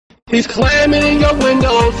He's climbing in your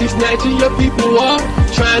windows, he's snatching your people up,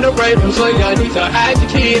 trying to rape them, so y'all need to hide your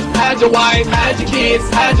kids, hide your wife, hide your kids,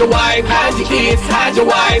 hide your wife, hide your kids, hide your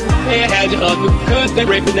wife, and hide your husband, cause they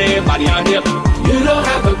raping everybody out here. You don't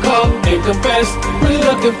have to come and confess, we're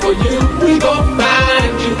looking for you, we gon'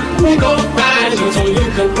 find you, we gon' find you, so you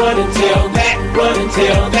can run and tell that, run and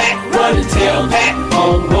tell that, run and tell that,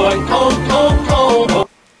 homeboy, home.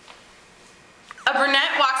 A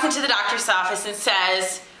brunette walks into the doctor's office and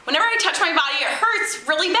says, "Whenever I touch my body, it hurts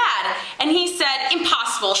really bad." And he said,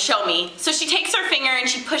 "Impossible, show me." So she takes her finger and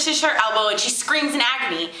she pushes her elbow and she screams in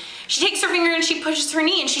agony. She takes her finger and she pushes her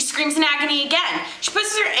knee and she screams in agony again. She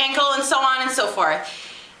pushes her ankle and so on and so forth.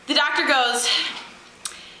 The doctor goes,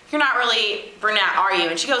 "You're not really brunette, are you?"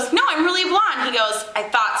 And she goes, "No, I'm really blonde." He goes, "I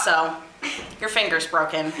thought so. Your finger's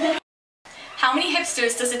broken." How many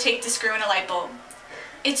hipsters does it take to screw in a light bulb?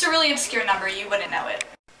 It's a really obscure number, you wouldn't know it.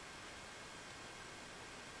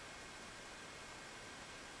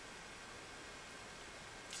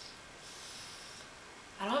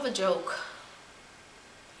 I don't have a joke.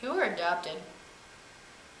 You were adopted.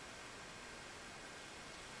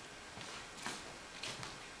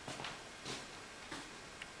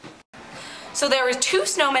 So there were two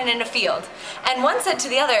snowmen in a field, and one said to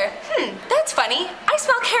the other, "That's funny, I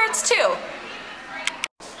smell carrots too."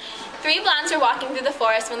 Three blondes were walking through the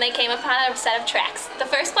forest when they came upon a set of tracks. The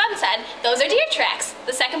first blonde said, "Those are deer tracks."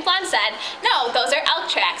 The second blonde said, "No, those are elk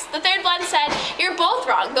tracks." The third blonde said, "You're both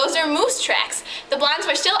wrong. Those are moose tracks." The blondes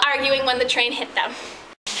were still arguing when the train hit them.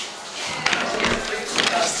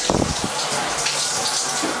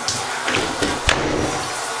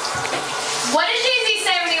 What did Jay-Z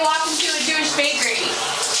say when he walked into a Jewish bakery?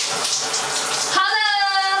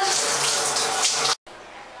 Hello!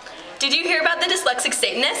 Did you hear about the dyslexic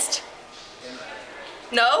Satanist?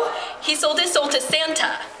 No? He sold his soul to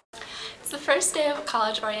Santa. It's the first day of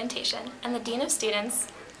college orientation, and the Dean of Students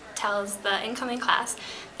tells the incoming class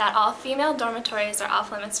that all female dormitories are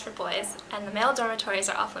off limits for boys, and the male dormitories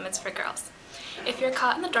are off limits for girls. If you're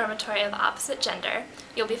caught in the dormitory of the opposite gender,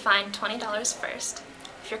 you'll be fined $20 first.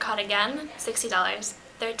 If you're caught again, $60,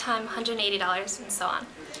 third time $180, and so on.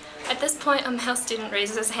 At this point, a male student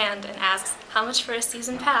raises his hand and asks, "How much for a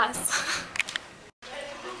season pass?"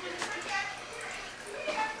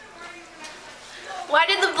 Why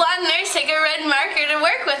did the blonde nurse take a red marker to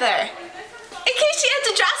work with her? In case she had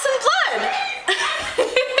to draw some blood.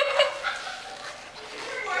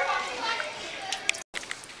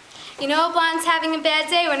 You know a blonde's having a bad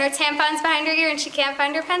day when her tampon's behind her ear and she can't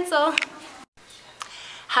find her pencil.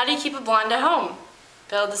 How do you keep a blonde at home?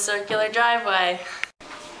 Build a circular driveway.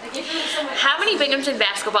 How many Binghamton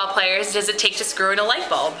basketball players does it take to screw in a light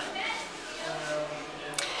bulb?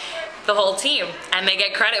 The whole team, and they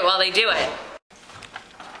get credit while they do it.